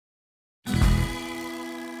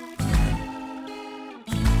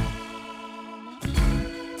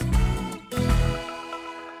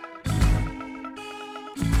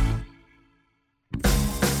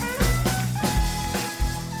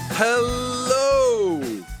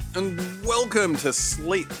and welcome to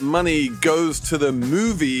Slate Money Goes to the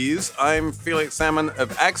Movies. I'm Felix Salmon of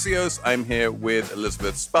Axios. I'm here with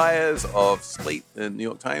Elizabeth Spires of Slate and New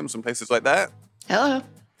York Times and places like that. Hello.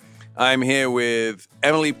 I'm here with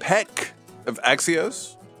Emily Peck of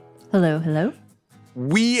Axios. Hello, hello.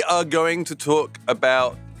 We are going to talk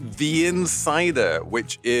about The Insider,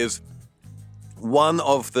 which is one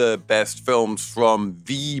of the best films from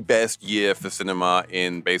the best year for cinema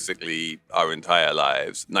in basically our entire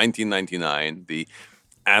lives. 1999, the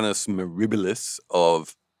annus mirabilis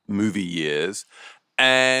of movie years.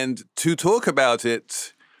 And to talk about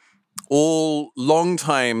it, all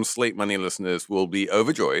longtime Slate Money listeners will be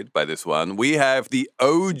overjoyed by this one. We have the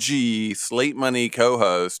OG Slate Money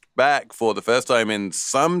co-host back for the first time in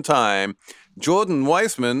some time. Jordan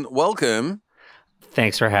Weissman, welcome.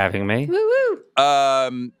 Thanks for having me. Woo-woo.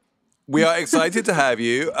 We are excited to have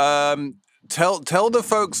you. Tell the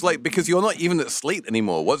folks, like, because you're not even at Slate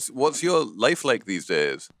anymore. What's your life like these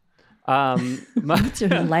days? What's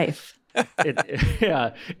your life?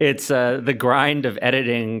 It's the grind of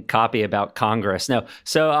editing copy about Congress. No,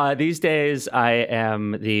 so these days I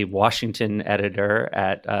am the Washington editor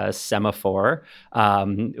at Semaphore,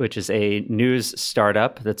 which is a news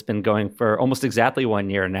startup that's been going for almost exactly 1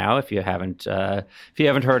 year now. If you haven't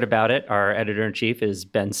heard about it, our editor in chief is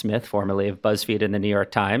Ben Smith, formerly of BuzzFeed and the New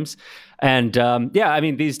York Times. And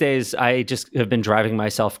these days I just have been driving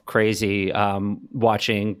myself crazy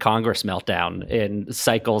watching Congress meltdown in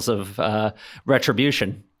cycles of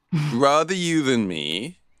retribution. Rather you than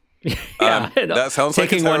me. That sounds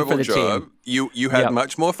like a terrible job. Team. You had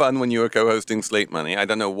much more fun when you were co-hosting Slate Money. I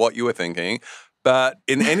don't know what you were thinking. But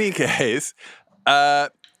in any case,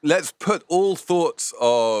 let's put all thoughts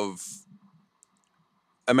of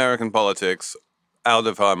American politics out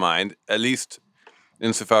of our mind, at least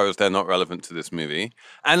insofar as they're not relevant to this movie.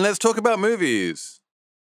 And let's talk about movies.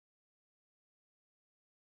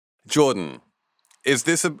 Jordan, is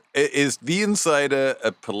The Insider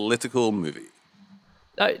a political movie?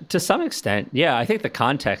 To some extent, yeah. I think the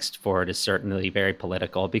context for it is certainly very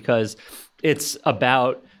political because it's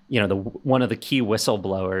about, one of the key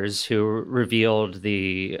whistleblowers who revealed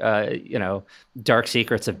the, dark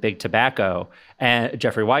secrets of big tobacco, and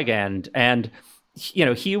Jeffrey Wigand. And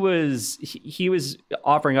he was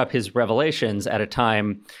offering up his revelations at a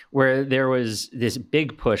time where there was this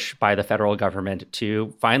big push by the federal government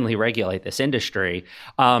to finally regulate this industry.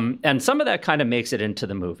 And some of that kind of makes it into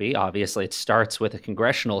the movie. Obviously, it starts with a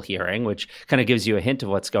congressional hearing, which kind of gives you a hint of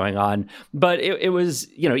what's going on. But it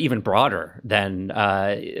was, even broader than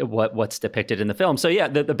what's depicted in the film. So, yeah,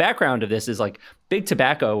 the background of this is like big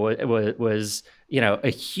tobacco was a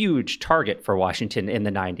huge target for Washington in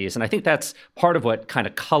the 90s. And I think that's part of what kind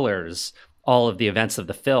of colors all of the events of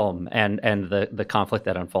the film and the conflict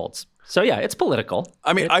that unfolds. So, yeah, it's political.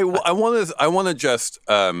 I mean, I want to just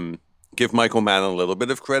give Michael Mann a little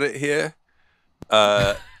bit of credit here.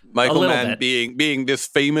 Michael Mann being this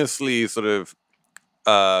famously sort of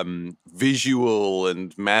visual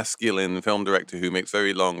and masculine film director who makes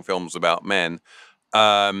very long films about men.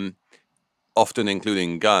 Often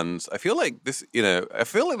including guns. I feel like there's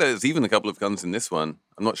even a couple of guns in this one.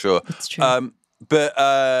 I'm not sure. That's true. But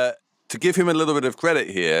to give him a little bit of credit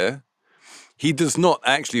here, he does not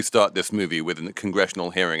actually start this movie with a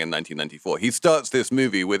congressional hearing in 1994. He starts this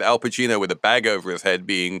movie with Al Pacino with a bag over his head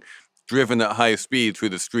being driven at high speed through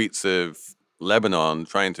the streets of Lebanon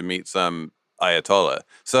trying to meet some Ayatollah.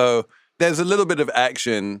 So there's a little bit of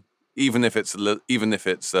action, even if it's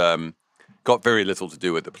got very little to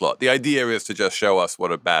do with the plot. The idea is to just show us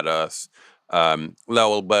what a badass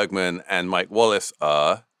Lowell Bergman and Mike Wallace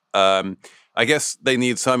are. I guess they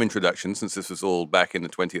need some introduction since this was all back in the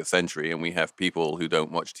 20th century and we have people who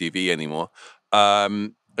don't watch TV anymore.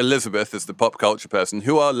 Elizabeth is the pop culture person.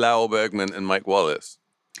 Who are Lowell Bergman and Mike Wallace?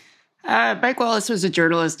 Mike Wallace was a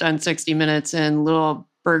journalist on 60 Minutes, and Lowell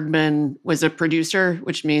Bergman was a producer,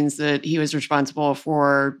 which means that he was responsible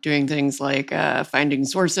for doing things like finding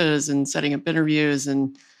sources and setting up interviews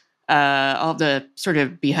and all the sort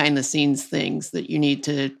of behind the scenes things that you need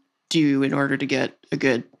to do in order to get a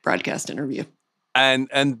good broadcast interview. And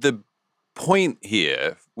the point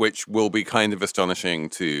here, which will be kind of astonishing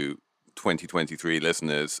to 2023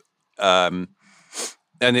 listeners, and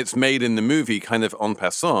it's made in the movie kind of en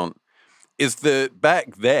passant, is that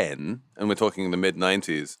back then, and we're talking in the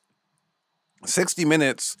mid-90s, 60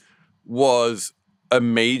 Minutes was a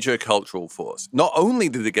major cultural force. Not only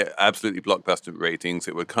did it get absolutely blockbuster ratings,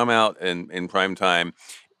 it would come out in prime time.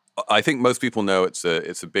 I think most people know it's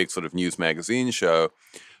a big sort of news magazine show.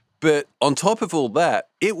 But on top of all that,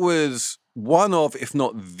 it was one of, if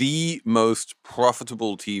not the most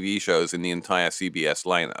profitable TV shows in the entire CBS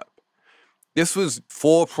lineup. This was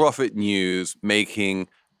for-profit news making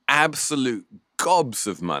absolute gobs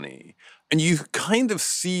of money. And you kind of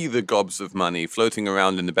see the gobs of money floating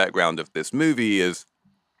around in the background of this movie as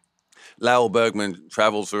Lowell Bergman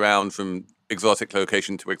travels around from exotic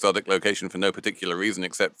location to exotic location for no particular reason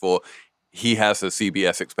except for he has a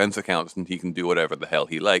CBS expense account and he can do whatever the hell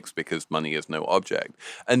he likes because money is no object.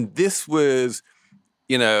 And this was,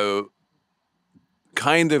 you know,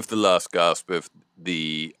 kind of the last gasp of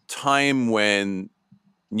the time when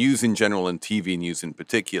news in general and TV news in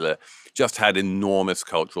particular just had enormous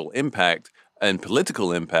cultural impact and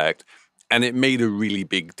political impact. And it made a really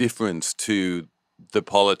big difference to the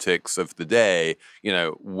politics of the day, you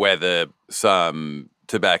know, whether some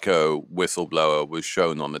tobacco whistleblower was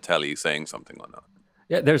shown on the telly saying something or not.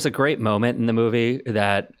 Yeah, there's a great moment in the movie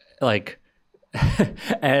that, like,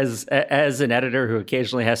 as an editor who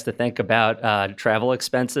occasionally has to think about travel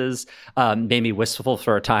expenses, made me wistful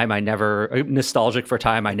for a time nostalgic for a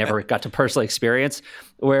time I never got to personally experience,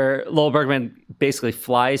 where Lowell Bergman basically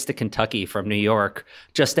flies to Kentucky from New York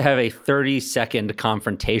just to have a 30-second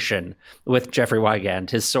confrontation with Jeffrey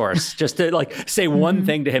Wigand, his source, just to like say one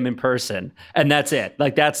thing to him in person, and that's it.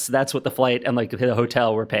 Like that's what the flight and like the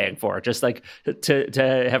hotel we're paying for, just like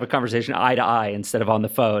to have a conversation eye to eye instead of on the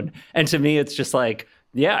phone. And to me, it's just like,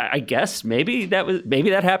 yeah, I guess maybe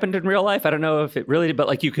that happened in real life. I don't know if it really did, but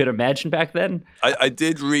like you could imagine back then. I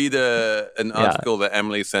did read an article that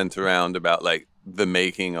Emily sent around about like the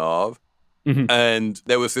making of, and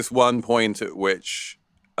there was this one point at which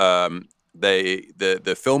the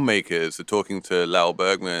filmmakers are talking to Lowell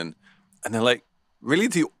Bergman, and they're like, "Really,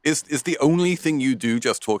 is the only thing you do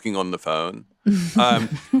just talking on the phone?"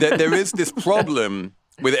 There is this problem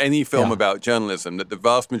with any film about journalism that the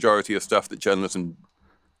vast majority of stuff that journalism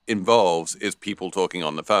involves is people talking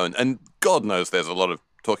on the phone, and God knows there's a lot of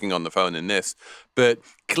talking on the phone in this, but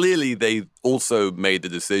clearly they also made the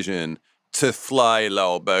decision to fly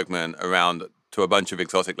Lowell Bergman around to a bunch of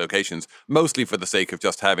exotic locations, mostly for the sake of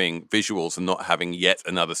just having visuals and not having yet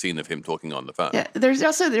another scene of him talking on the phone. Yeah, there's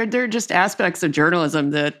also, there are just aspects of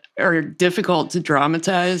journalism that are difficult to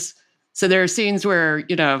dramatize. So there are scenes where,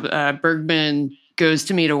 you know, Bergman goes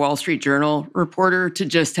to meet a Wall Street Journal reporter to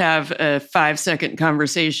just have a 5-second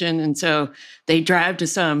conversation. And so they drive to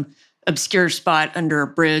some obscure spot under a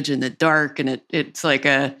bridge in the dark, and it's like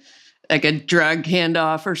a drug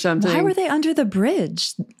handoff or something. Why were they under the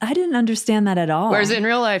bridge? I didn't understand that at all. Whereas in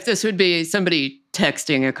real life, this would be somebody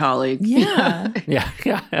texting a colleague. Yeah.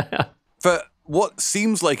 Yeah. For what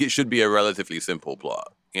seems like it should be a relatively simple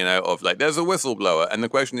plot, you know, of like, there's a whistleblower, and the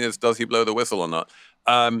question is, does he blow the whistle or not?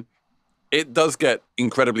 It does get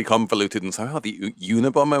incredibly convoluted, and somehow the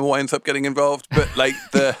Unabomber winds up getting involved. But like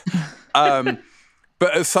but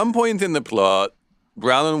at some point in the plot,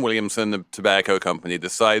 Brown and Williamson, the tobacco company,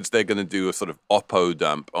 decides they're going to do a sort of oppo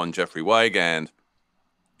dump on Jeffrey Wigand.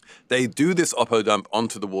 They do this oppo dump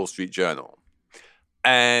onto the Wall Street Journal.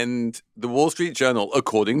 And the Wall Street Journal,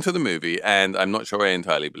 according to the movie, and I'm not sure I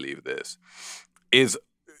entirely believe this, is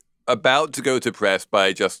about to go to press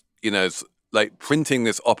by just, you know, like printing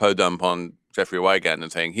this oppo dump on Jeffrey Wigand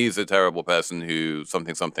and saying he's a terrible person who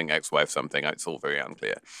something, ex-wife something. It's all very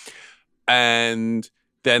unclear. And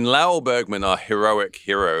then Lowell Bergman, our heroic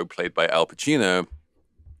hero, played by Al Pacino,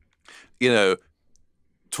 you know,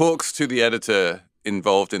 talks to the editor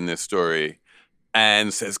involved in this story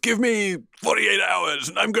and says, give me 48 hours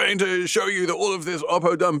and I'm going to show you that all of this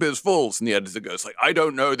oppo dump is false. And the editor goes like, I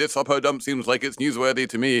don't know, this oppo dump seems like it's newsworthy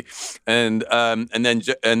to me. And then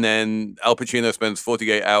Al Pacino spends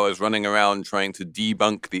 48 hours running around trying to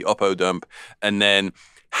debunk the oppo dump, and then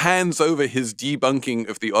hands over his debunking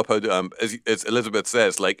of the oppo dump, as Elizabeth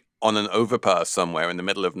says, like on an overpass somewhere in the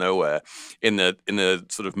middle of nowhere in a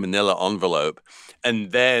sort of manila envelope.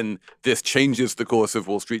 And then this changes the course of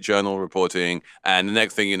Wall Street Journal reporting. And the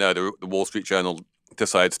next thing you know, the Wall Street Journal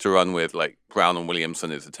decides to run with like Brown and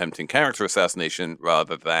Williamson is attempting character assassination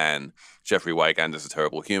rather than Jeffrey Wigand is a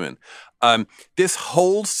terrible human. This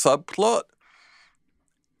whole subplot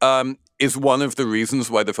is one of the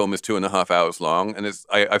reasons why the film is 2.5 hours long. And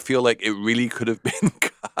I feel like it really could have been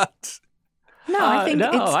cut. No, I think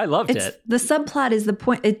I loved it. The subplot is the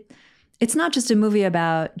point. It's not just a movie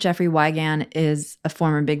about Jeffrey Wigand is a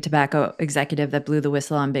former Big Tobacco executive that blew the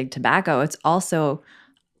whistle on Big Tobacco. It's also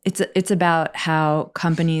it's about how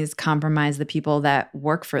companies compromise the people that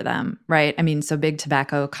work for them, right? I mean, so Big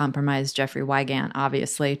Tobacco compromised Jeffrey Wigand,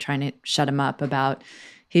 obviously, trying to shut him up about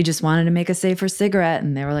he just wanted to make a safer cigarette.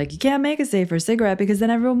 And they were like, you can't make a safer cigarette because then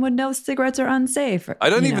everyone would know cigarettes are unsafe. I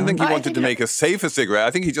don't even think he wanted to make a safer cigarette.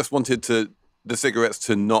 I think he just wanted the cigarettes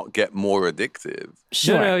to not get more addictive.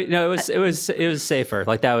 Sure. No, it was safer.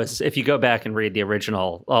 Like that was, if you go back and read the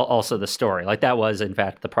original, also the story, like that was in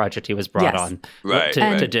fact the project he was brought on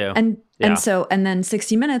to do. And then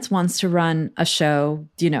 60 Minutes wants to run a show,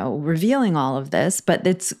 revealing all of this, but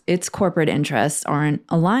its corporate interests aren't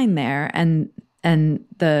aligned there. And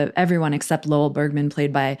everyone except Lowell Bergman,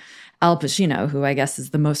 played by Al Pacino, who I guess is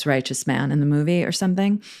the most righteous man in the movie or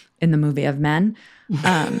something, in the movie of men.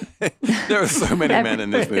 There are so many men in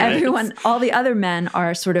this movie. All the other men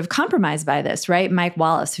are sort of compromised by this, right? Mike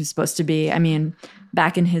Wallace, who's supposed to be,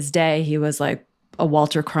 back in his day, he was like a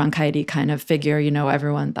Walter Cronkite kind of figure.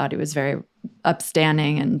 Everyone thought he was very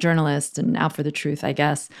upstanding and journalist and out for the truth, I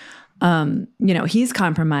guess. He's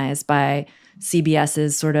compromised by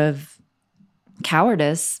CBS's sort of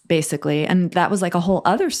cowardice, basically. And that was like a whole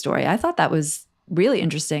other story. I thought that was really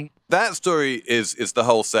interesting. That story is the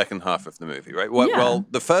whole second half of the movie, right? Well,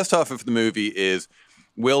 the first half of the movie is,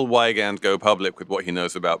 will Wygand go public with what he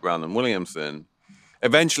knows about Brown and Williamson?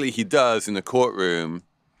 Eventually he does in the courtroom.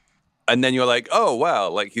 And then you're like, oh, wow,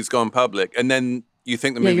 like he's gone public. And then you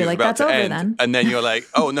think the movie is about to end. Then. And then you're like,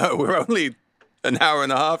 oh, no, we're only an hour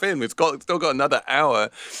and a half in. We've still got another hour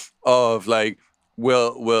of like,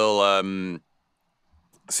 will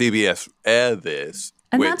CBS air this?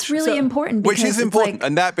 And that's really important. Which is important.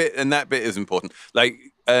 And that bit is important. Like,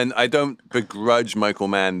 and I don't begrudge Michael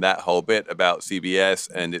Mann that whole bit about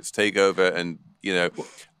CBS and its takeover and,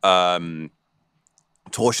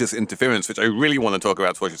 tortious interference, which I really want to talk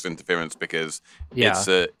about tortious interference because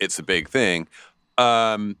it's a big thing.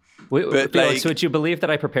 Felix, would you believe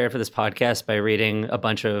that I prepared for this podcast by reading a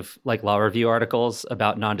bunch of like law review articles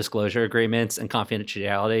about non-disclosure agreements and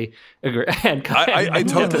confidentiality? I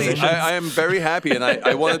totally. I am very happy, and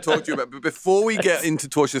I want to talk to you about. But before we get into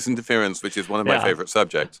tortious interference, which is one of my favorite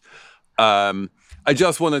subjects, I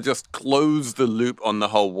just want to close the loop on the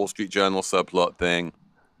whole Wall Street Journal subplot thing.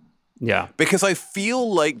 Yeah. Because I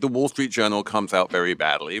feel like the Wall Street Journal comes out very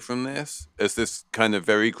badly from this as this kind of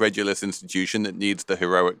very credulous institution that needs the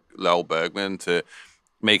heroic Lowell Bergman to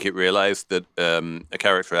make it realize that a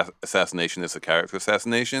character assassination is a character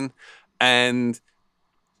assassination. And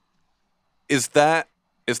is that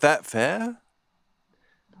fair?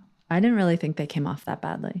 I didn't really think they came off that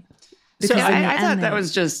badly. So I thought that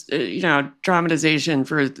was just, dramatization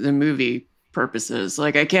for the movie purposes.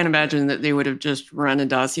 Like, I can't imagine that they would have just run a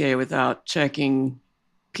dossier without checking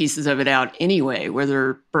pieces of it out anyway,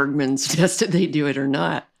 whether Bergman suggested they do it or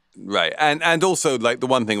not. Right. And also, like, the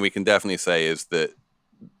one thing we can definitely say is that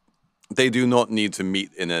they do not need to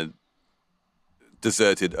meet in a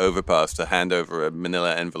deserted overpass to hand over a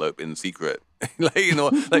manila envelope in secret. Like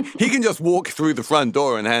he can just walk through the front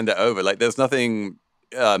door and hand it over. Like, there's nothing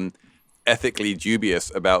ethically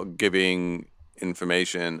dubious about giving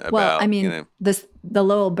information about, the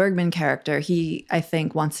Lowell Bergman character, he, I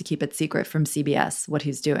think, wants to keep it secret from CBS, what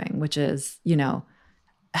he's doing, which is,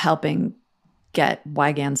 helping get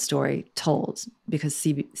Wygand's story told because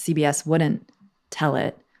CBS wouldn't tell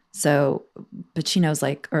it. So Pacino's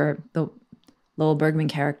or the Lowell Bergman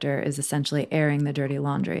character is essentially airing the dirty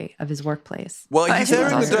laundry of his workplace. Well, he's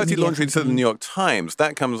airing the dirty laundry to the New York Times.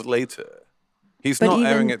 That comes later. He's not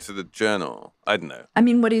airing it to the Journal. I don't know. I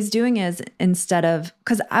mean, what he's doing is instead of,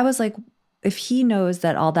 because I was like, if he knows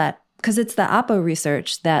that all that, because it's the Oppo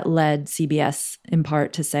research that led CBS in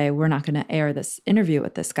part to say, we're not going to air this interview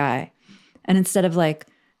with this guy. And instead of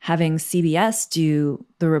having CBS do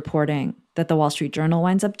the reporting that the Wall Street Journal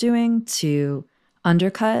winds up doing to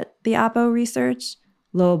undercut the Oppo research,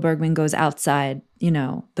 Lowell Bergman goes outside,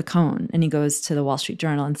 the cone, and he goes to the Wall Street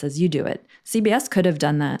Journal and says, you do it. CBS could have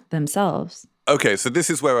done that themselves. Okay, so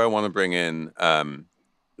this is where I want to bring in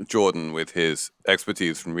Jordan with his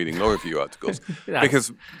expertise from reading law review articles.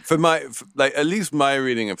 Because at least my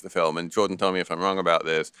reading of the film, and Jordan, tell me if I'm wrong about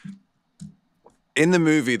this, in the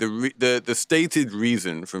movie, the stated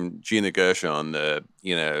reason from Gina Gershon, the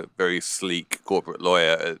very sleek corporate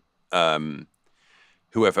lawyer,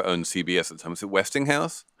 whoever owned CBS at the time, was it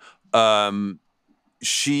Westinghouse? Her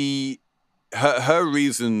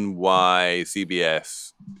reason why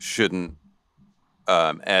CBS shouldn't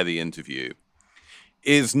air the interview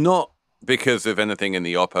is not because of anything in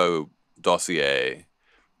the Oppo dossier,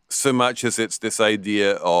 so much as it's this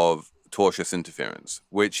idea of tortious interference,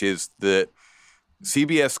 which is that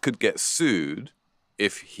CBS could get sued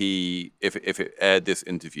if it aired this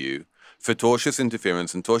interview for tortious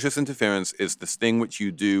interference. And tortious interference is this thing which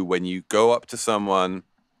you do when you go up to someone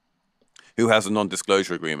who has a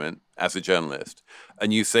non-disclosure agreement as a journalist,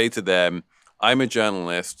 and you say to them, I'm a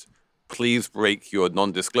journalist, please break your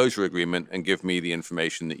non-disclosure agreement and give me the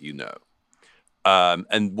information that you know.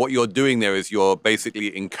 And what you're doing there is you're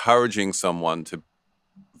basically encouraging someone to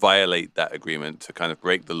violate that agreement, to kind of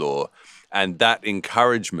break the law. And that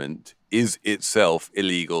encouragement is itself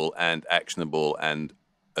illegal and actionable, and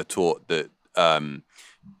a tort that,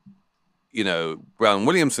 Brown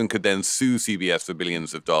Williamson could then sue CBS for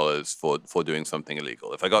billions of dollars for doing something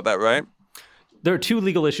illegal. If I got that right? There are two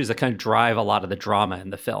legal issues that kind of drive a lot of the drama in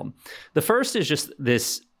the film. The first is just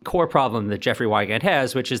this core problem that Jeffrey Wigand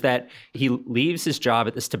has, which is that he leaves his job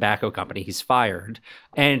at this tobacco company. He's fired,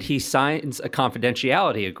 and he signs a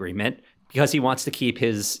confidentiality agreement because he wants to keep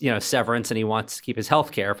his, severance, and he wants to keep his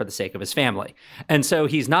health care for the sake of his family. And so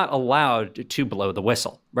he's not allowed to blow the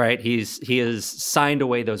whistle, right? He has signed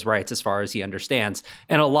away those rights as far as he understands.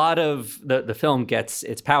 And a lot of the film gets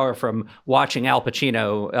its power from watching Al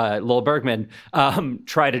Pacino, Lowell Bergman,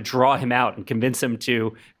 try to draw him out and convince him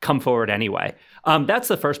to come forward anyway. That's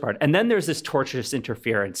the first part. And then there's this tortious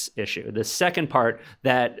interference issue, the second part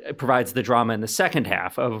that provides the drama in the second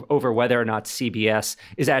half over whether or not CBS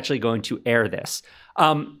is actually going to air this.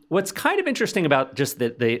 What's kind of interesting about just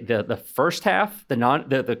the first half,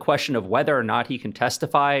 the question of whether or not he can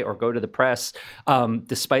testify or go to the press,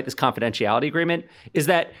 despite this confidentiality agreement, is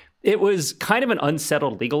that it was kind of an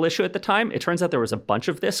unsettled legal issue at the time. It turns out there was a bunch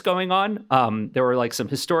of this going on. There were some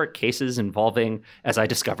historic cases involving, as I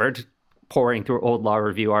discovered, pouring through old law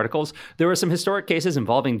review articles, there were some historic cases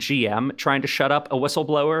involving GM trying to shut up a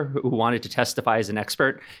whistleblower who wanted to testify as an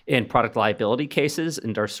expert in product liability cases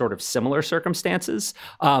and are sort of similar circumstances.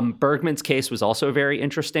 Bergman's case was also a very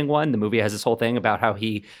interesting one. The movie has this whole thing about how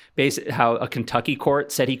how a Kentucky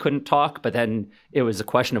court said he couldn't talk, but then it was a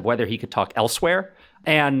question of whether he could talk elsewhere.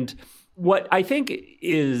 And what I think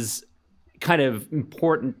is kind of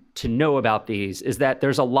important to know about these is that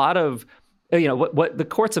there's a lot of what the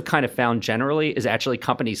courts have kind of found generally is actually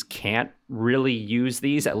companies can't really use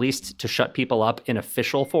these, at least to shut people up in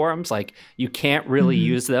official forums. Like you can't really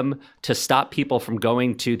use them to stop people from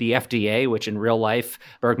going to the FDA, which in real life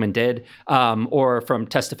Bergman did, or from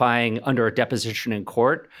testifying under a deposition in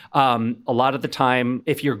court. A lot of the time,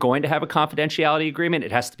 if you're going to have a confidentiality agreement,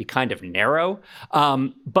 it has to be kind of narrow.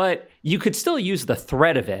 But you could still use the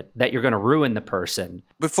threat of it that you're going to ruin the person.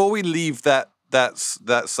 Before we leave that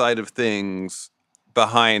side of things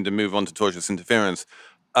behind and move on to tortious interference,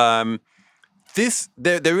 there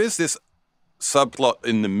is this subplot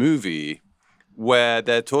in the movie where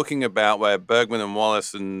they're talking about where Bergman and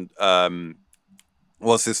Wallace and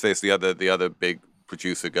what's his face, the other big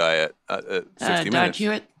producer guy at 60 Minutes, Don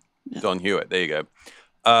Hewitt. Yeah. Don Hewitt, there you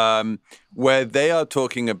go, where they are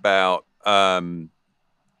talking about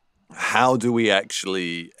how do we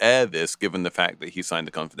actually air this, given the fact that he signed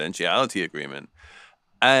a confidentiality agreement?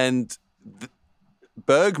 And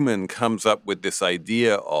Bergman comes up with this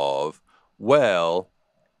idea of, well,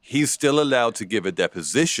 he's still allowed to give a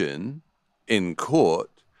deposition in court.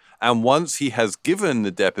 And once he has given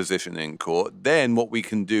the deposition in court, then what we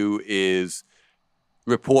can do is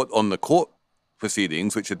report on the court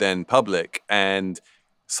proceedings, which are then public, and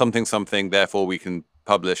something, therefore we can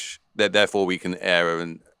publish, therefore we can air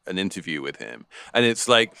an interview with him. And it's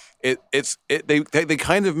like they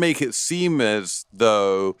kind of make it seem as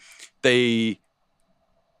though they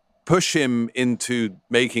push him into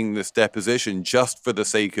making this deposition just for the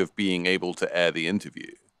sake of being able to air the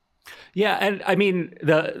interview. Yeah, and I mean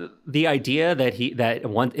the idea that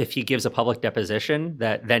if he gives a public deposition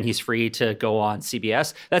that then he's free to go on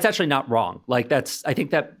CBS, that's actually not wrong. Like I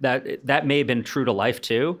think that may have been true to life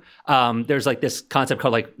too. There's this concept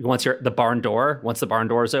called once the barn door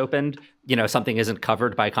is opened, something isn't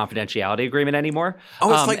covered by a confidentiality agreement anymore.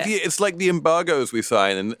 Oh, it's like the embargoes we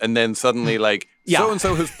sign, and then suddenly so and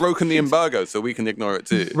so has broken the embargo, so we can ignore it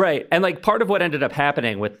too. Right, and part of what ended up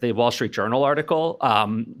happening with the Wall Street Journal article,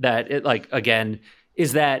 that it again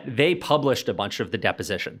is that they published a bunch of the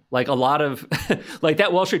deposition. A lot of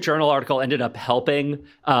that Wall Street Journal article ended up helping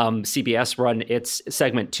CBS run its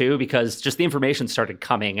segment too, because just the information started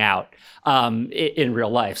coming out in real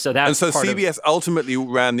life. So CBS ultimately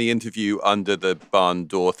ran the interview under the barn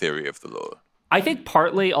door theory of the law. I think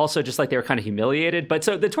partly also just they were kind of humiliated. But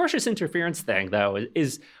so the tortious interference thing, though,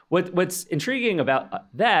 is what's intriguing about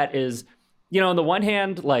that is, on the one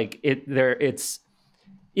hand, they're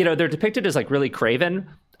depicted as really craven.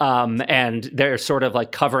 And they're sort of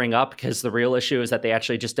like covering up because the real issue is that they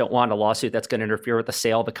actually just don't want a lawsuit that's going to interfere with the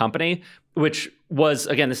sale of the company, which was,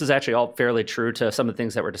 again, this is actually all fairly true to some of the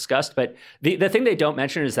things that were discussed. But the thing they don't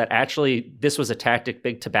mention is that actually this was a tactic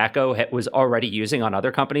Big Tobacco was already using on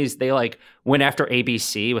other companies. They like went after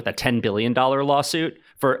ABC with a $10 billion lawsuit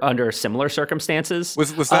for under similar circumstances.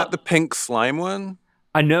 Was that the pink slime one?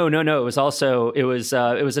 No. It was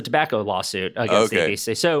a tobacco lawsuit against the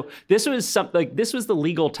ABC. So this was something this was the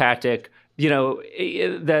legal tactic,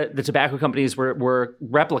 that the tobacco companies were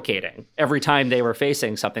replicating every time they were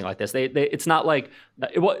facing something like this. It's not like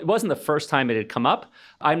it wasn't the first time it had come up.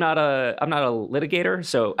 I'm not a litigator,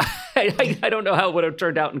 so I don't know how it would have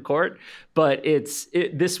turned out in court. But this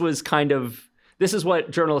is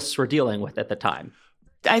what journalists were dealing with at the time.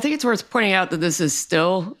 I think it's worth pointing out that this is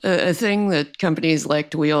still a thing that companies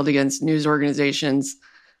like to wield against news organizations.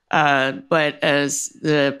 But as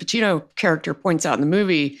the Pacino character points out in the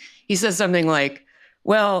movie, he says something like,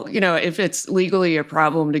 well, if it's legally a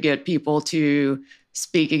problem to get people to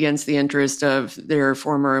speak against the interest of their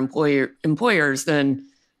former employers, then,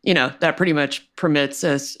 that pretty much prevents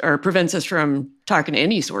us from talking to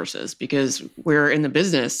any sources because we're in the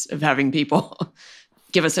business of having people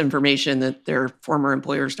give us information that their former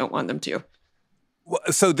employers don't want them to.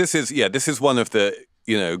 So this is one of the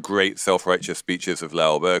great self-righteous speeches of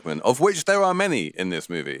Lowell Bergman, of which there are many in this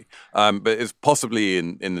movie, but it's possibly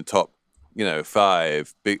in the top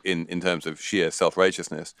 5 in terms of sheer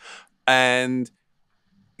self-righteousness, and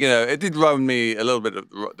it did rub me a little bit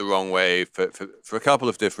the wrong way for a couple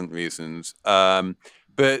of different reasons.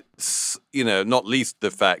 But not least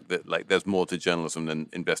the fact that there's more to journalism than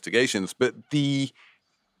investigations, but the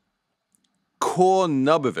core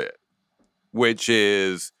nub of it, which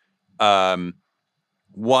is one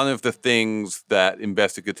of the things that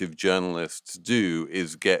investigative journalists do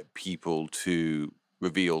is get people to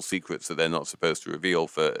reveal secrets that they're not supposed to reveal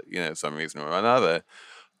for some reason or another,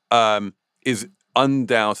 is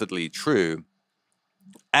undoubtedly true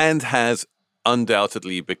and has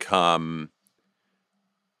undoubtedly become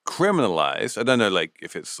criminalized. I don't know,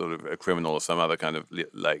 if it's sort of a criminal or some other kind of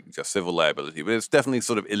just civil liability, but it's definitely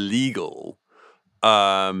sort of illegal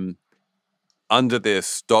under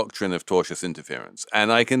this doctrine of tortious interference.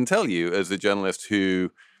 And I can tell you, as a journalist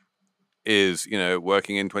who is,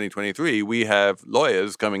 working in 2023, we have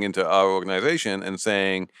lawyers coming into our organization and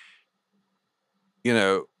saying,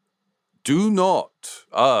 do not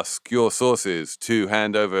ask your sources to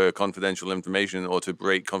hand over confidential information or to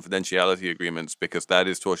break confidentiality agreements because that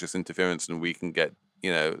is tortious interference and we can get,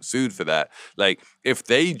 sued for that. If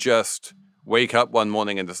they just wake up one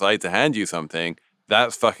morning and decide to hand you something,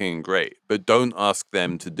 that's fucking great, but don't ask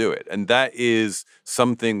them to do it. And that is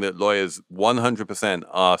something that lawyers 100%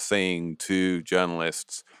 are saying to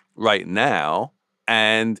journalists right now.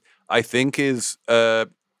 And I think is a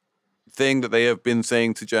thing that they have been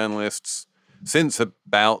saying to journalists since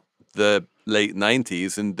about the late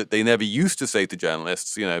 90s, and that they never used to say to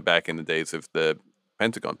journalists, back in the days of the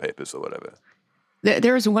Pentagon Papers or whatever.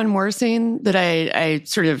 There was one more scene that I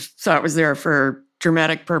sort of thought was there for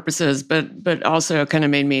dramatic purposes, but also kind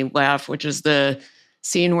of made me laugh, which is the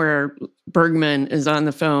scene where Bergman is on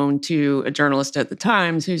the phone to a journalist at the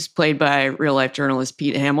Times who's played by real-life journalist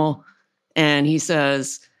Pete Hamill. And he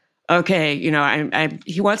says, okay,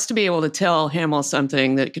 he wants to be able to tell Hamill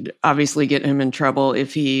something that could obviously get him in trouble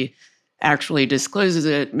if he actually discloses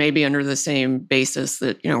it, maybe under the same basis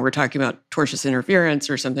that, we're talking about tortious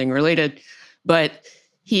interference or something related. But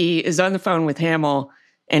he is on the phone with Hamill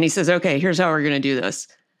and he says, okay, here's how we're going to do this.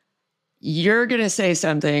 You're going to say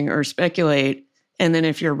something or speculate, and then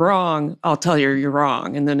if you're wrong, I'll tell you you're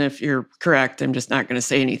wrong. And then if you're correct, I'm just not going to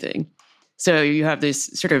say anything. So you have this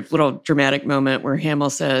sort of little dramatic moment where Hamill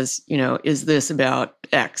says, is this about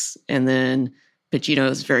X? And then Pacino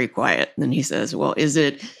is very quiet. And then he says, well, is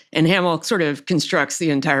it? And Hamill sort of constructs the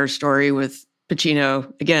entire story with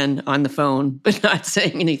Pacino, again, on the phone, but not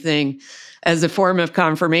saying anything as a form of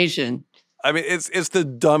confirmation. I mean, it's the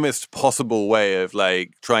dumbest possible way of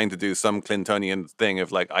trying to do some Clintonian thing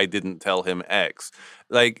of I didn't tell him X.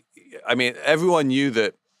 Everyone knew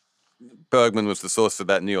that Bergman was the source of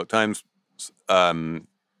that New York Times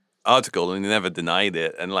article, and he never denied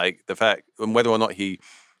it. And the fact, and whether or not he,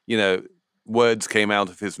 words came out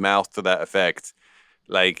of his mouth to that effect,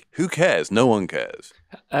 who cares? No one cares.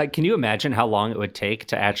 Can you imagine how long it would take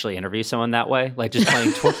to actually interview someone that way? Just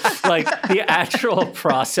playing, the actual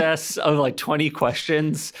process of 20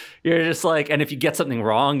 questions. You're just and if you get something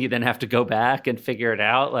wrong, you then have to go back and figure it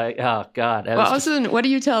out. Oh God. Also, what do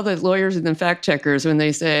you tell the lawyers and the fact checkers when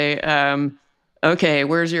they say, okay,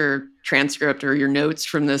 where's your transcript or your notes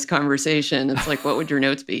from this conversation, it's like, what would your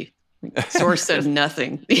notes be? Source said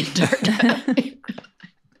nothing the entire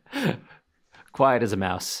time. Quiet as a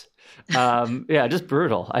mouse. Yeah, just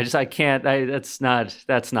brutal. I can't. That's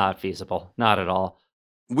not feasible. Not at all.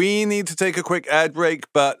 We need to take a quick ad break,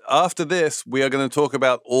 but after this, we are going to talk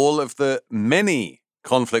about all of the many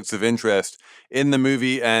conflicts of interest in the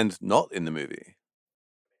movie and not in the movie.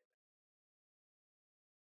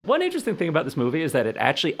 One interesting thing about this movie is that it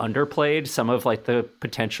actually underplayed some of like the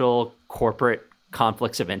potential corporate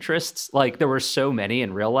conflicts of interests. Like there were so many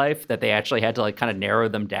in real life that they actually had to like kind of narrow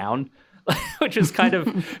them down, which is kind of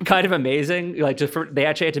amazing. Like they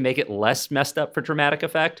actually had to make it less messed up for dramatic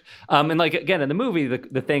effect. And like again in the movie,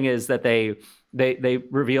 the thing is that they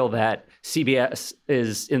reveal that CBS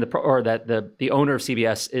is that the owner of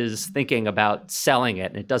CBS is thinking about selling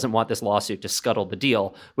it, and it doesn't want this lawsuit to scuttle the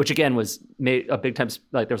deal, which again was made a big time.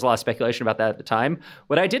 Like there was a lot of speculation about that at the time.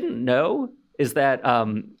 What I didn't know is that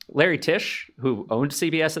Larry Tisch, who owned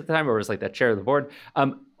CBS at the time, or was like the chair of the board,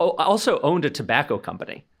 also owned a tobacco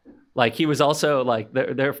company. Like he was also like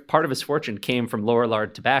their part of his fortune came from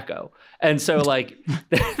Lorillard Tobacco. And so like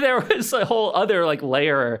there was a whole other like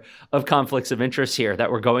layer of conflicts of interest here that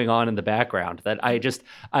were going on in the background that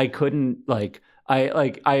I couldn't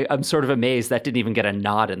I'm sort of amazed that didn't even get a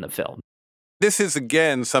nod in the film. This is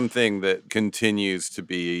again something that continues to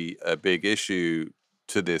be a big issue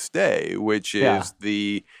to this day, which is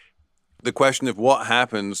the question of what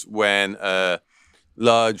happens when a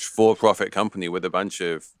large for-profit company with a bunch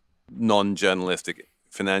of non-journalistic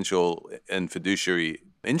financial and fiduciary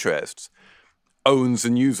interests owns a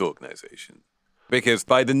news organization. Because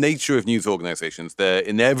by the nature of news organizations, they're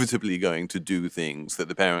inevitably going to do things that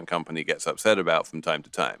the parent company gets upset about from time to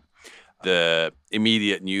time. The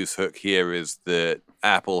immediate news hook here is that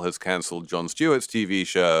Apple has canceled Jon Stewart's TV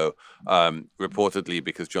show, reportedly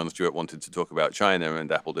because Jon Stewart wanted to talk about China and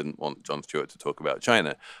Apple didn't want Jon Stewart to talk about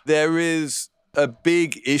China. There is a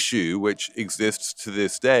big issue which exists to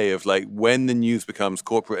this day of like when the news becomes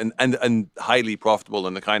corporate and highly profitable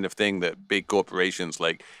and the kind of thing that big corporations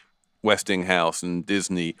like Westinghouse and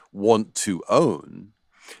Disney want to own,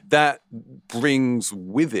 that brings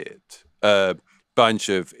with it a bunch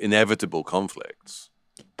of inevitable conflicts.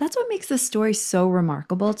 That's what makes this story so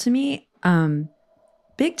remarkable to me.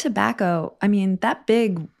 Big Tobacco, I mean, that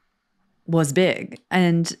big was big.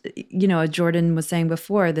 And, you know, Jordan was saying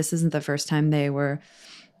before, this isn't the first time they were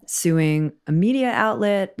suing a media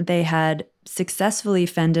outlet. They had successfully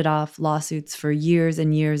fended off lawsuits for years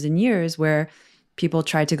and years and years where people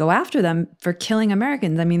tried to go after them for killing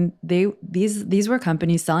Americans. I mean, these were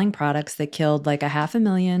companies selling products that killed like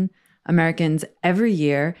 500,000 Americans every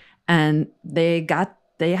year. And they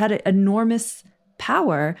had enormous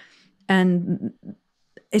power. And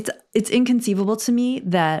it's inconceivable to me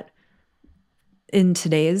that in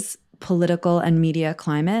today's political and media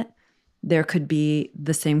climate, there could be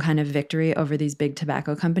the same kind of victory over these big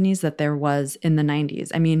tobacco companies that there was in the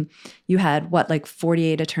 90s. I mean, you had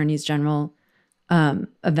 48 attorneys general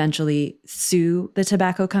eventually sue the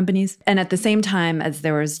tobacco companies. And at the same time as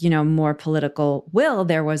there was, more political will,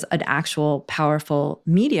 there was an actual powerful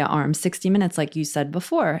media arm. 60 Minutes, like you said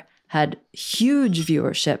before, had huge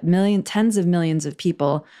viewership, tens of millions of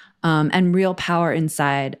people, and real power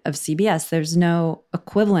inside of CBS. There's no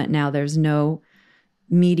equivalent now. There's no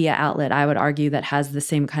media outlet, I would argue, that has the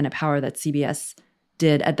same kind of power that CBS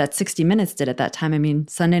did, that 60 Minutes did at that time. I mean,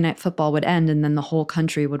 Sunday Night Football would end and then the whole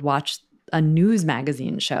country would watch a news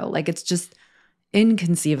magazine show. Like, it's just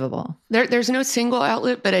inconceivable. There's no single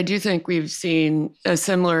outlet, but I do think we've seen a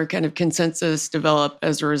similar kind of consensus develop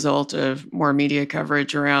as a result of more media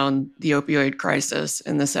coverage around the opioid crisis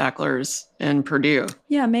and the Sacklers and Purdue.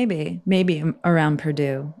 Yeah, maybe around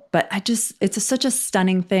Purdue. But it's such a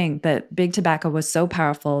stunning thing that Big Tobacco was so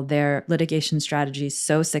powerful, their litigation strategy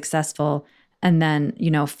so successful. And then,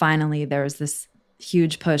 finally there was this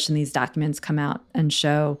huge push and these documents come out and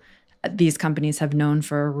show these companies have known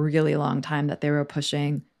for a really long time that they were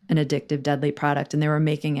pushing an addictive, deadly product, and they were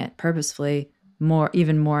making it purposefully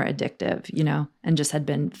even more addictive, and just had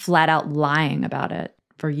been flat out lying about it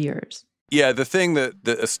for years. Yeah, the thing that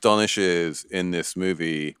astonishes in this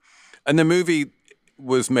movie, and the movie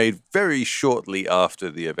was made very shortly after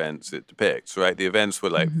the events it depicts, right? The events were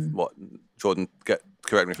like, Jordan,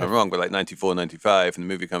 correct me if I'm wrong, but like 94, 95, and the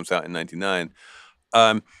movie comes out in 99.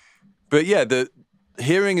 But yeah, the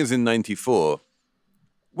hearing is in 94,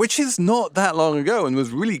 which is not that long ago and was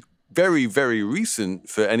really very, very recent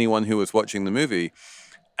for anyone who was watching the movie.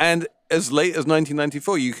 And as late as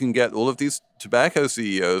 1994, you can get all of these tobacco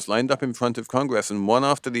CEOs lined up in front of Congress and one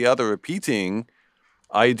after the other repeating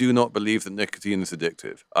I do not believe that nicotine is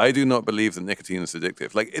addictive. I do not believe that nicotine is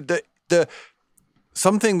addictive. Like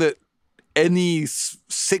something that any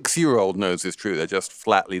 6-year-old knows is true. They're just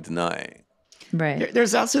flatly denying. Right.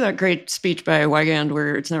 There's also that great speech by Wygand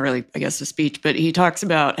where it's not really, I guess, a speech, but he talks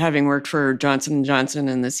about having worked for Johnson & Johnson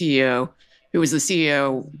and the CEO, who was the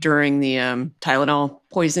CEO during the Tylenol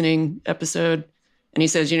poisoning episode. And he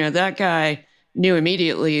says, that guy knew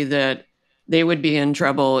immediately that they would be in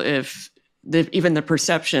trouble if even the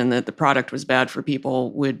perception that the product was bad for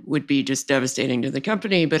people would be just devastating to the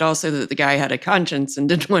company, but also that the guy had a conscience and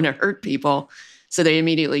didn't want to hurt people. So they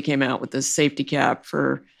immediately came out with this safety cap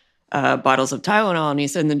for bottles of Tylenol. And he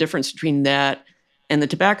said the difference between that and the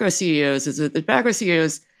tobacco CEOs is that the tobacco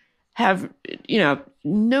CEOs have,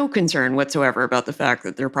 no concern whatsoever about the fact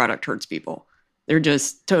that their product hurts people. They're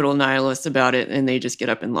just total nihilists about it, and they just get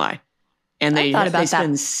up and lie. And they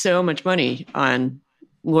spend so much money on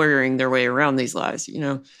lawyering their way around these lies,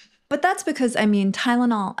 But that's because,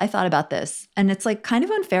 Tylenol, I thought about this, and it's like kind of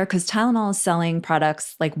unfair because Tylenol is selling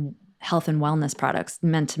products like health and wellness products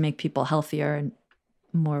meant to make people healthier and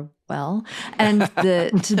more well. And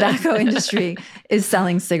the tobacco industry is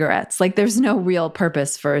selling cigarettes. Like there's no real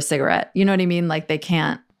purpose for a cigarette. You know what I mean? Like they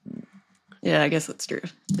can't. Yeah, I guess that's true.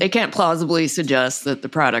 They can't plausibly suggest that the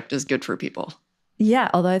product is good for people. Yeah,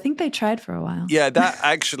 although I think they tried for a while. Yeah, that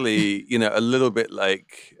actually, a little bit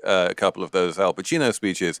like a couple of those Al Pacino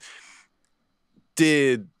speeches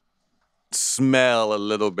did smell a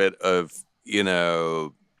little bit of,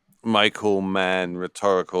 Michael Mann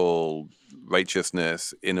rhetorical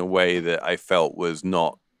righteousness in a way that I felt was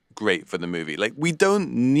not great for the movie. Like, we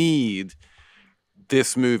don't need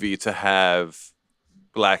this movie to have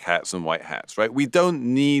black hats and white hats, right? We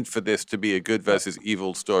don't need for this to be a good versus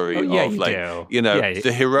evil story of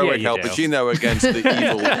the heroic Al Pacino against the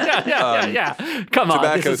evil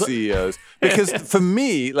tobacco CEOs. Because for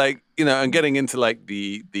me, and getting into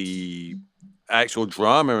the actual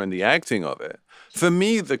drama and the acting of it, for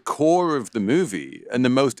me, the core of the movie and the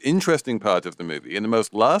most interesting part of the movie and the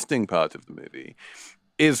most lasting part of the movie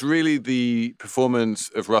is really the performance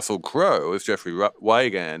of Russell Crowe as Jeffrey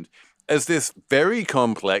Wygand as this very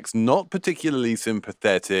complex, not particularly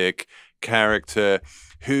sympathetic character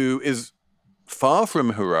who is far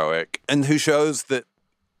from heroic and who shows that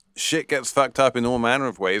shit gets fucked up in all manner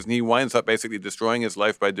of ways. And he winds up basically destroying his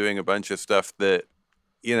life by doing a bunch of stuff that,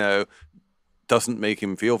 doesn't make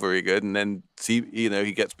him feel very good. And then,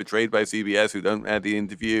 he gets betrayed by CBS who don't add the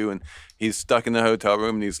interview, and he's stuck in the hotel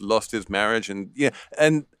room and he's lost his marriage. And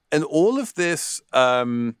and all of this,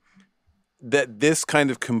 that this kind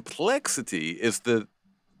of complexity is the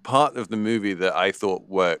part of the movie that I thought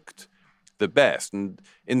worked the best. And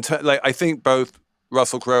I think both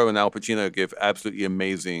Russell Crowe and Al Pacino give absolutely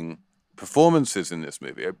amazing performances in this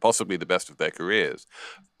movie, possibly the best of their careers.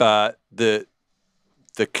 But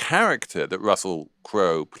the character that Russell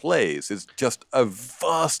Crowe plays is just a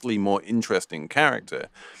vastly more interesting character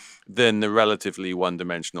than the relatively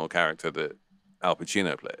one-dimensional character that Al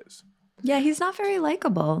Pacino plays. Yeah, he's not very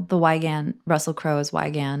likable, the Wygand, Russell Crowe as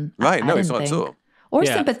Wygand. Right, no, he's not at all. Or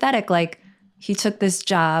sympathetic. Like, he took this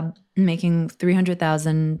job making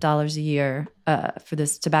 $300,000 a year for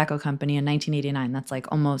this tobacco company in 1989. That's like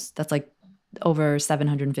over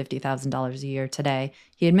 $750,000 a year today.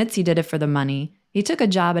 He admits he did it for the money. He took a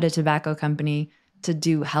job at a tobacco company to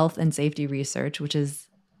do health and safety research, which is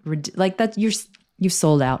like that. You've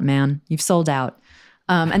sold out, man. You've sold out.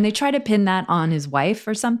 And they try to pin that on his wife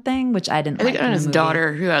or something, which I didn't like. I think on his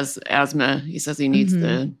daughter who has asthma. He says he needs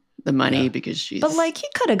the money because she's. But he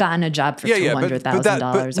could have gotten a job for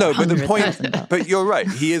 $200,000. No, but the point. But you're right.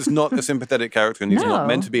 He is not a sympathetic character, and he's not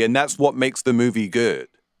meant to be, and that's what makes the movie good.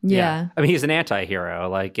 Yeah. I mean, he's an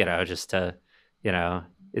anti-hero. just to,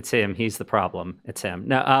 it's him. He's the problem. It's him.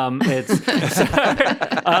 No,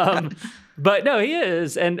 but no, he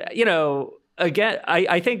is. And, again,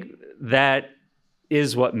 I think that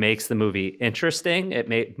is what makes the movie interesting. It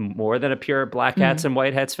made more than a pure black hats and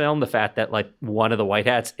white hats film. The fact that one of the white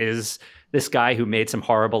hats is this guy who made some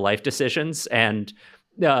horrible life decisions and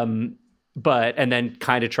then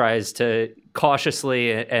kind of tries to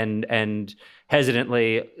cautiously and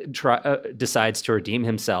hesitantly decides to redeem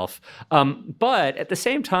himself. But at the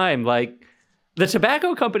same time, the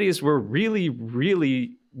tobacco companies were really,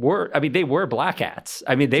 really they were black hats.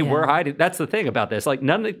 They were hiding. That's the thing about this.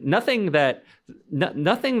 Nothing that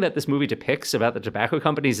this movie depicts about the tobacco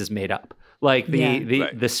companies is made up.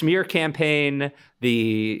 The smear campaign,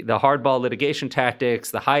 the hardball litigation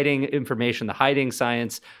tactics, the hiding information, the hiding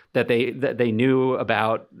science, that they knew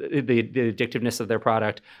about the addictiveness of their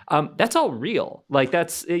product. That's all real. Like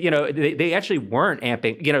that's they actually weren't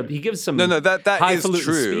amping. He gives some that highfalutin is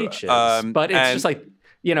true. speeches, but it's just like.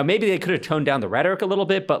 Maybe they could have toned down the rhetoric a little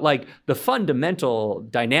bit, but like the fundamental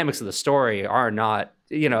dynamics of the story are not.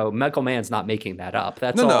 Michael Mann's not making that up.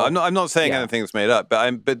 That's no. I'm not saying anything's made up,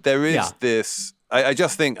 but there is this. I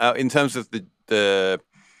just think in terms of the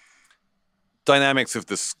dynamics of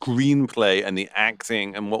the screenplay and the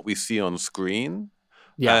acting and what we see on screen.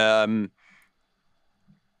 Yeah.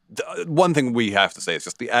 One thing we have to say is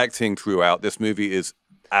just the acting throughout this movie is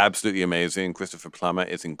absolutely amazing. Christopher Plummer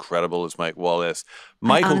is incredible as Mike Wallace.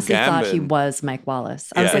 I honestly thought he was Mike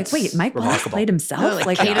Wallace. I was like, wait, Mike Wallace played himself? No,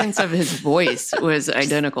 the cadence of his voice was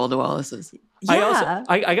identical to Wallace's. Yeah.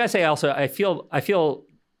 I gotta say also,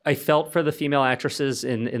 I felt for the female actresses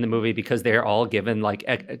in the movie because they're all given, like,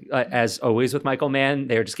 as always with Michael Mann,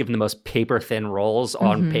 they're just given the most paper thin roles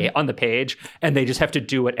on the page, and they just have to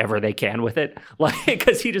do whatever they can with it. Like,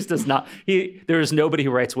 because he just does not. There is nobody who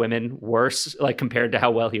writes women worse, like compared to how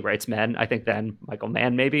well he writes men, I think, than Michael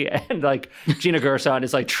Mann maybe. And like Gina Gershon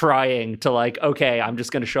is like trying to like, okay, I'm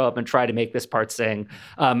just going to show up and try to make this part sing,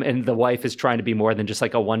 and the wife is trying to be more than just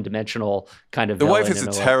like a one-dimensional kind of. The wife is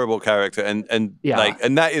a terrible character, and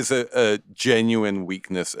that is a genuine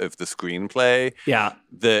weakness of the screenplay. Yeah.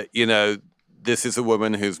 That, this is a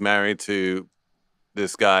woman who's married to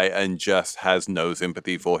this guy and just has no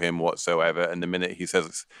sympathy for him whatsoever. And the minute he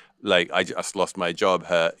says, like, I just lost my job,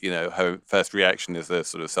 her first reaction is a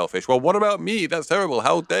sort of selfish, well, what about me? That's terrible.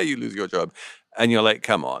 How dare you lose your job? And you're like,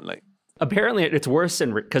 come on, like. Apparently, it's worse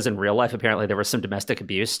because in real life, apparently there was some domestic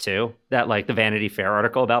abuse too. That like the Vanity Fair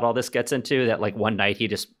article about all this gets into. That like one night he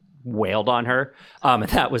just wailed on her, and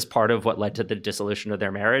that was part of what led to the dissolution of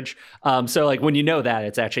their marriage. So like when you know that,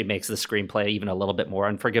 it actually makes the screenplay even a little bit more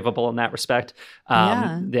unforgivable in that respect.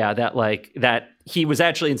 That he was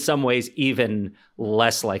actually in some ways even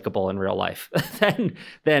less likable in real life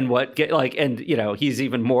than what he's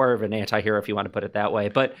even more of an anti-hero if you want to put it that way.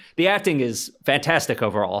 But the acting is fantastic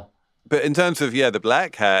overall. But in terms of, the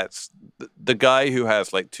Black Hats, the guy who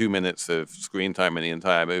has like 2 minutes of screen time in the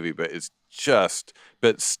entire movie, but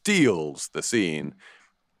steals the scene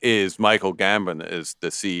is Michael Gambon as the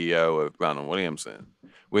CEO of Brown and Williamson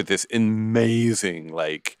with this amazing,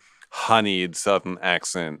 like, honeyed Southern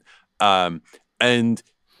accent. He's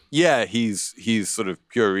sort of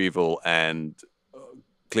pure evil and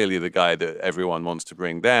clearly the guy that everyone wants to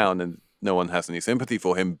bring down and no one has any sympathy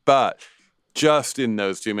for him. But just in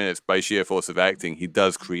those 2 minutes, by sheer force of acting, he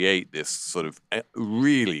does create this sort of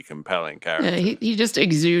really compelling character. Yeah, he just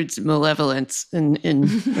exudes malevolence in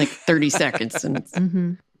like 30 seconds.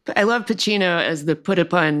 And I love Pacino as the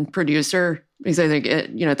put-upon producer because I think,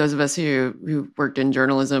 those of us who worked in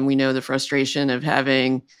journalism, we know the frustration of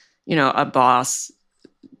having, a boss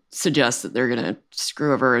suggest that they're going to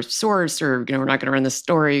screw over a source or, we're not going to run this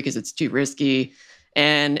story because it's too risky.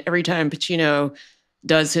 And every time Pacino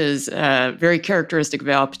does his very characteristic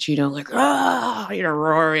Al Pacino, like,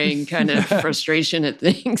 roaring kind of frustration at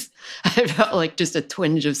things. I felt like just a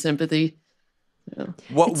twinge of sympathy.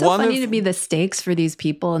 It's so funny to me, the stakes for these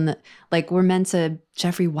people, and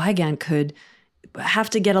Jeffrey Wigand could have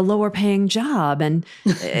to get a lower paying job and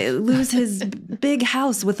lose his big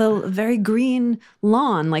house with a very green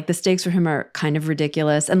lawn. Like the stakes for him are kind of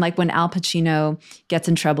ridiculous. And like when Al Pacino gets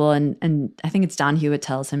in trouble and I think it's Don Hewitt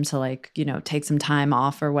tells him to like, take some time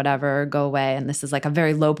off or whatever, go away. And this is like a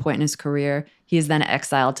very low point in his career. He is then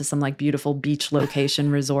exiled to some like beautiful beach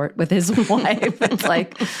location resort with his wife. It's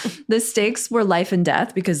like the stakes were life and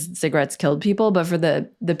death because cigarettes killed people. But for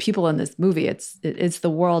the people in this movie, it's the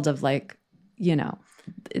world of like,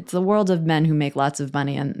 it's the world of men who make lots of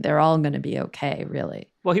money and they're all going to be okay, really.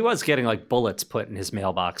 Well, he was getting like bullets put in his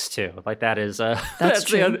mailbox too. Like that is that's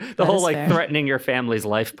true. The whole like fair. Threatening your family's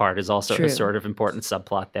life part is also a sort of important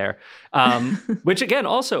subplot there. Which again,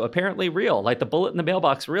 also apparently real. Like the bullet in the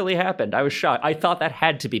mailbox really happened. I was shocked. I thought that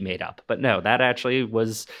had to be made up, but no, that actually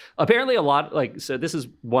was apparently a lot. Like, so this is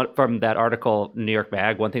one from that article, New York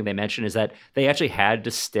Mag. One thing they mentioned is that they actually had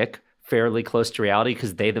to stick fairly close to reality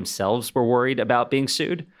because they themselves were worried about being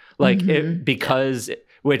sued.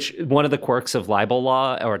 Which one of the quirks of libel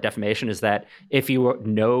law or defamation is that if you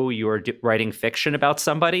know you're writing fiction about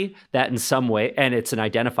somebody, that in some way, and it's an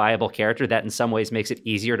identifiable character, that in some ways makes it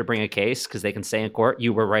easier to bring a case because they can say in court,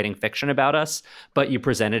 you were writing fiction about us, but you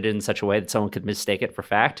presented it in such a way that someone could mistake it for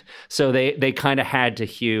fact. So they kind of had to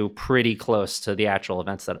hew pretty close to the actual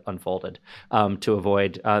events that unfolded to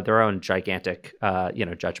avoid their own gigantic,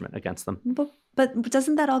 judgment against them. But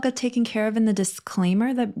doesn't that all get taken care of in the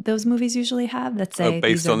disclaimer that those movies usually have that say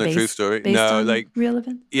based on a true story? Based No, on like real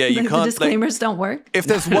events? yeah, you the can't. disclaimers don't work. If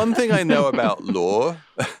there's one thing I know about law,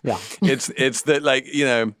 Yeah. it's that like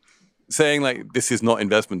saying like this is not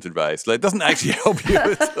investment advice like doesn't actually help you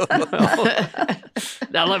at all.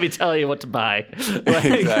 Now let me tell you what to buy. Like,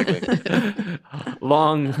 Exactly.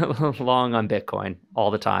 long on Bitcoin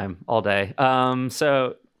all the time, all day.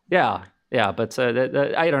 So yeah. But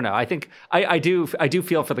I don't know. I think I do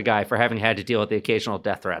feel for the guy for having had to deal with the occasional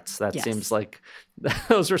death threats. That seems like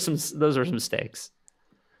those are some stakes.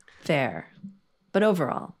 Fair, but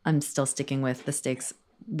overall, I'm still sticking with the stakes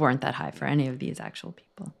weren't that high for any of these actual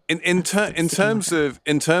people. In terms of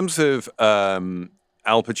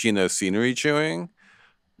Al Pacino scenery chewing,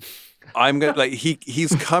 I'm going like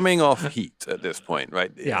he's coming off Heat at this point,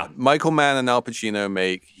 right? Yeah. Michael Mann and Al Pacino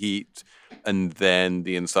make Heat, and then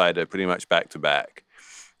The Insider pretty much back to back.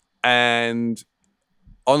 And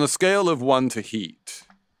on a scale of 1 to Heat,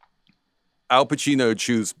 Al Pacino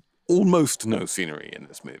chews almost no scenery in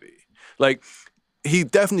this movie. Like, he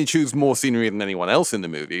definitely chews more scenery than anyone else in the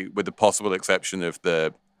movie, with the possible exception of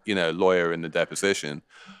the, lawyer in the deposition.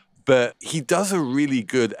 But he does a really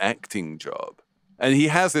good acting job. And he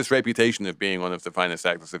has this reputation of being one of the finest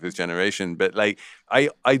actors of his generation. But, like,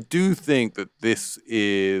 I do think that this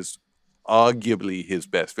is arguably his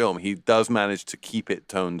best film. He does manage to keep it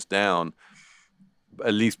toned down,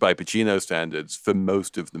 at least by Pacino standards, for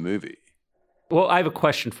most of the movie. Well, I have a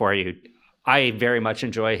question for you. I very much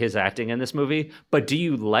enjoy his acting in this movie, but do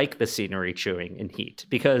you like the scenery chewing in Heat?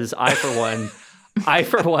 Because I, for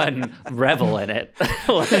one, revel in it.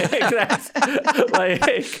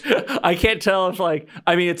 I can't tell if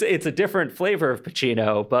it's a different flavor of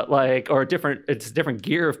Pacino, but it's a different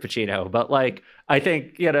gear of Pacino. But I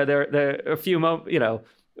think there are a few moments,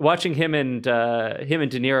 watching him and De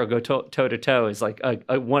Niro go toe to toe is like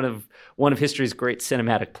one of history's great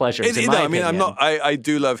cinematic pleasures. I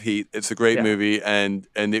do love Heat. It's a great movie, and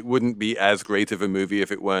it wouldn't be as great of a movie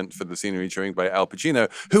if it weren't for the scenery chewing by Al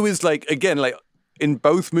Pacino, who is in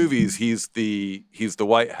both movies he's the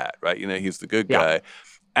white hat, right? He's the good guy,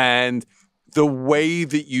 and the way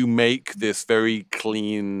that you make this very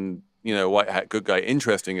clean, white hat good guy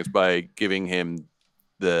interesting is by giving him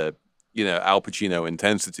the Al Pacino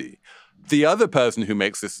intensity. The other person who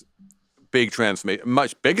makes this big transformation,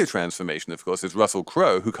 much bigger transformation, of course, is Russell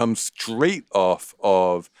Crowe, who comes straight off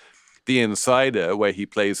of The Insider, where he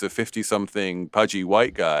plays a 50-something pudgy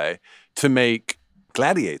white guy, to make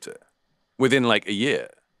Gladiator within a year.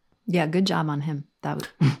 Yeah, good job on him.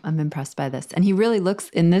 I'm impressed by this. And he really looks,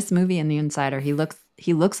 in this movie, in The Insider, he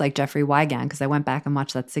looks like Jeffrey Wigand, because I went back and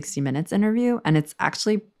watched that 60 Minutes interview, and it's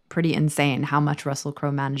actually pretty insane how much Russell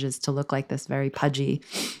Crowe manages to look like this very pudgy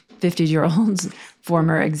 50-year-old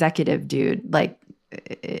former executive dude.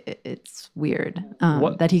 It's weird.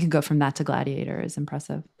 That he could go from that to Gladiator is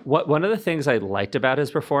impressive. One of the things I liked about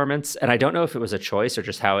his performance, and I don't know if it was a choice or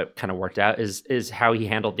just how it kind of worked out, is how he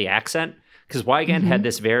handled the accent. Because Wigand had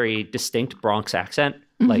this very distinct Bronx accent.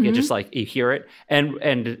 It just you hear it. And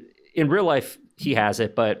in real life, he has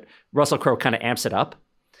it, but Russell Crowe kind of amps it up.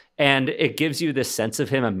 And it gives you this sense of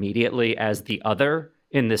him immediately as the other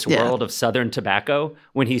in this world of Southern tobacco.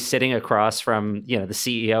 When he's sitting across from, the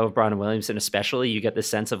CEO of Brown & Williamson, especially, you get the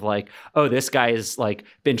sense of this guy is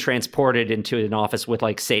been transported into an office with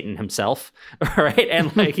Satan himself, right?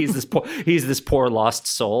 And he's this poor lost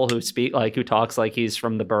soul who talks like he's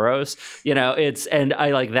from the boroughs, and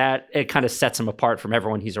I like that. It kind of sets him apart from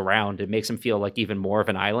everyone he's around. It makes him feel like even more of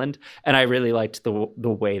an island. And I really liked the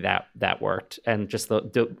way that worked. And just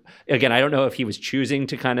again, I don't know if he was choosing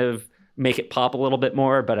to kind of make it pop a little bit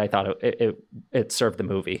more, but I thought it served the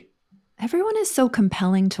movie. Everyone is so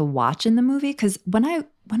compelling to watch in the movie, because when I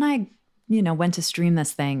went to stream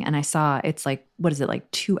this thing and I saw it's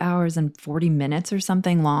 2 hours and 40 minutes or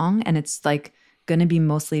something long, and it's going to be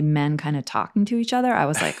mostly men kind of talking to each other, I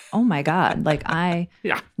was like, oh my God,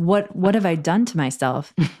 what have I done to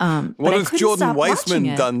myself? What has Jordan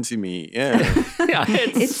Weissman done to me? Yeah.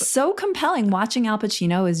 It's so compelling. Watching Al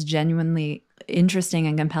Pacino is genuinely interesting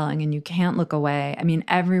and compelling, and you can't look away. I mean,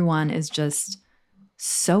 everyone is just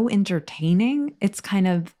so entertaining. It's kind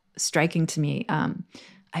of striking to me.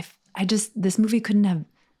 This movie couldn't have,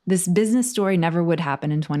 this business story never would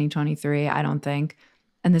happen in 2023, I don't think.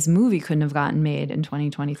 And this movie couldn't have gotten made in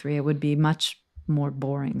 2023. It would be much more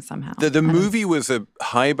boring somehow. The movie was a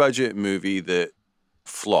high budget movie that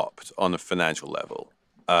flopped on a financial level.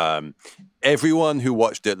 Everyone who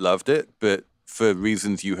watched it loved it, but for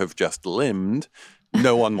reasons you have just limbed,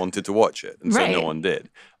 no one wanted to watch it, and so no one did.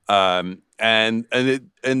 And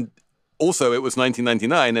also, it was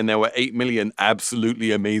 1999 and there were 8 million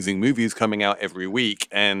absolutely amazing movies coming out every week.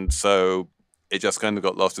 And so it just kind of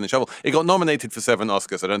got lost in the shuffle. It got nominated for 7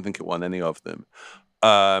 Oscars. I don't think it won any of them.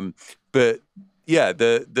 But yeah,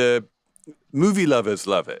 the movie lovers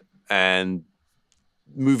love it. And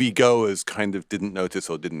movie goers kind of didn't notice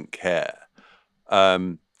or didn't care.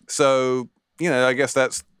 So, I guess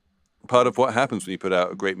that's part of what happens when you put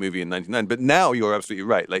out a great movie in 99. But now you're absolutely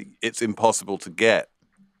right. Like, it's impossible to get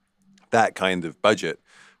that kind of budget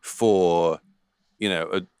for,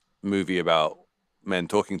 a movie about men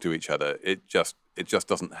talking to each other. It just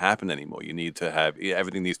doesn't happen anymore. You need to have,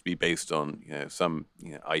 everything needs to be based on, some,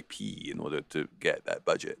 IP in order to get that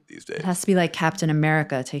budget these days. It has to be like Captain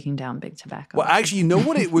America taking down Big Tobacco. Well, actually, you know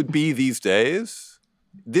what it would be these days?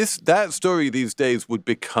 That story these days would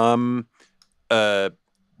become a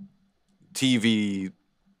TV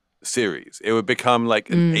series. It would become like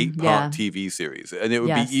an 8-part TV series, and it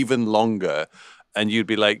would be even longer. And you'd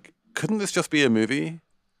be like, couldn't this just be a movie?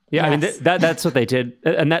 Yeah, yes. I mean, that's what they did.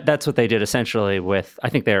 And that's what they did essentially with, I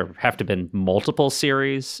think there have to have been multiple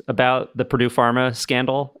series about the Purdue Pharma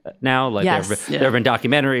scandal now. Like there have been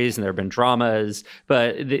documentaries and there have been dramas,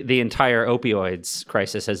 but the entire opioids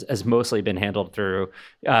crisis has mostly been handled through,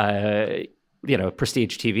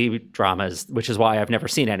 prestige TV dramas, which is why I've never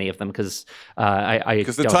seen any of them because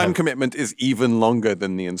the time commitment is even longer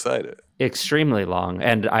than The Insider. Extremely long,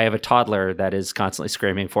 and I have a toddler that is constantly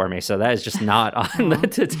screaming for me, so that is just not on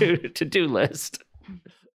the to-do list.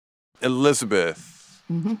 Elizabeth,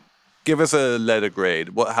 give us a letter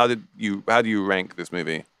grade. How do you rank this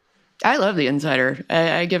movie? I love The Insider.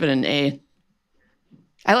 I give it an A.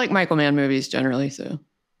 I like Michael Mann movies generally, so.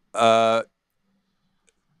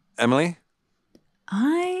 Emily?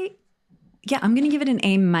 I'm going to give it an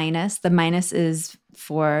A-. The minus is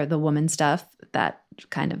for the woman stuff that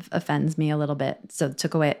kind of offends me a little bit. So it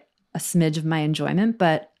took away a smidge of my enjoyment.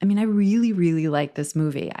 But I mean, I really, really like this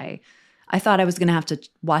movie. I thought I was going to have to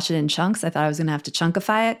watch it in chunks. I thought I was going to have to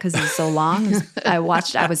chunkify it because it was so long. I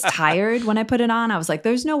was tired when I put it on. I was like,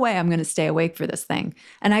 there's no way I'm going to stay awake for this thing.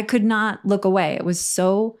 And I could not look away. It was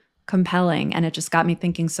so compelling. And it just got me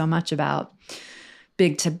thinking so much about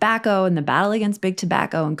Big Tobacco and the battle against Big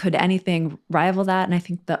Tobacco, and could anything rival that? And I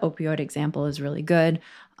think the opioid example is really good.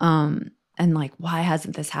 And like, why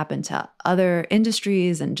hasn't this happened to other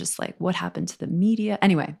industries? And just like, what happened to the media?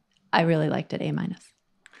 Anyway, I really liked it. A-.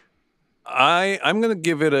 I'm going to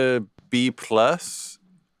give it a B+.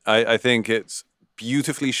 I think it's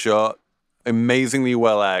beautifully shot, amazingly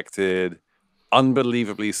well acted,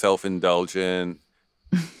 unbelievably self-indulgent,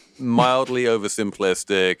 mildly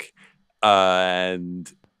oversimplistic,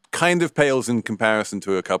 and kind of pales in comparison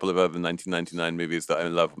to a couple of other 1999 movies that I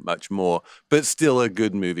love much more, but still a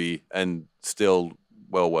good movie and still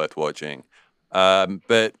well worth watching.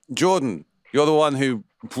 But Jordan, you're the one who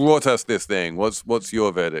brought us this thing. What's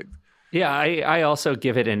your verdict? Yeah, I also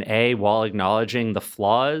give it an A while acknowledging the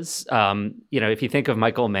flaws. If you think of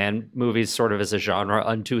Michael Mann movies sort of as a genre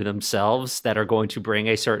unto themselves that are going to bring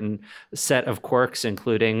a certain set of quirks,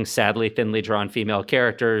 including sadly thinly drawn female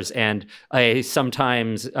characters and a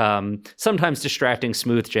sometimes distracting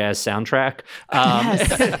smooth jazz soundtrack.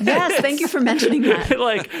 Yes, thank you for mentioning that.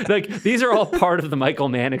 like these are all part of the Michael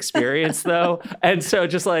Mann experience, though. And so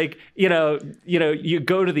just like, you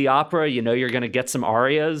go to the opera, you're going to get some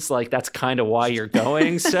arias, like that's kind of why you're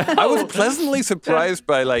going. So I was pleasantly surprised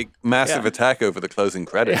by like Massive Attack over the closing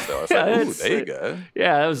credits. Though I was like, "Ooh, there you go."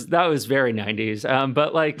 Yeah, that was very 90s. I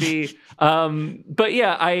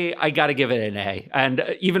got to give it an A,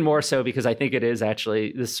 and even more so because I think it is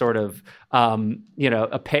actually this sort of you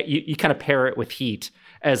kind of pair it with Heat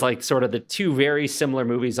as like sort of the two very similar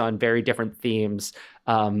movies on very different themes.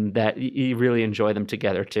 That you really enjoy them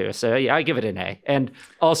together too. So yeah, I give it an A. And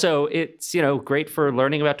also it's, great for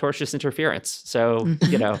learning about tortious interference. So,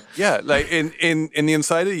 Yeah, like in The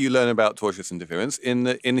Insider, you learn about tortious interference.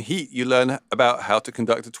 In Heat, you learn about how to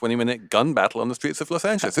conduct a 20-minute gun battle on the streets of Los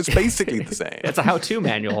Angeles. It's basically the same. It's a how-to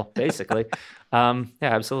manual, basically. Yeah,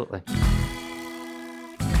 absolutely.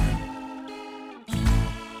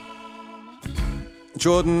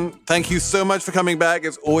 Jordan, thank you so much for coming back.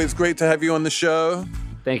 It's always great to have you on the show.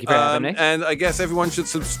 Thank you for having me. And I guess everyone should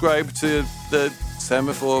subscribe to the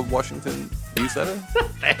Semaphore Washington newsletter.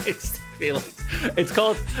 Thanks, Felix. It's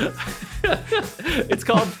called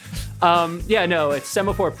it's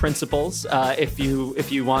Semaphore Principles. If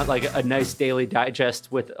you want like a nice daily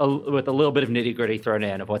digest with a little bit of nitty gritty thrown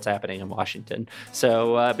in of what's happening in Washington.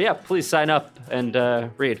 So please sign up and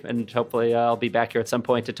read, and hopefully I'll be back here at some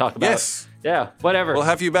point to talk about. Yes. Yeah, whatever. We'll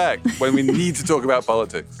have you back when we need to talk about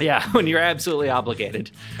politics. Yeah, when you're absolutely obligated.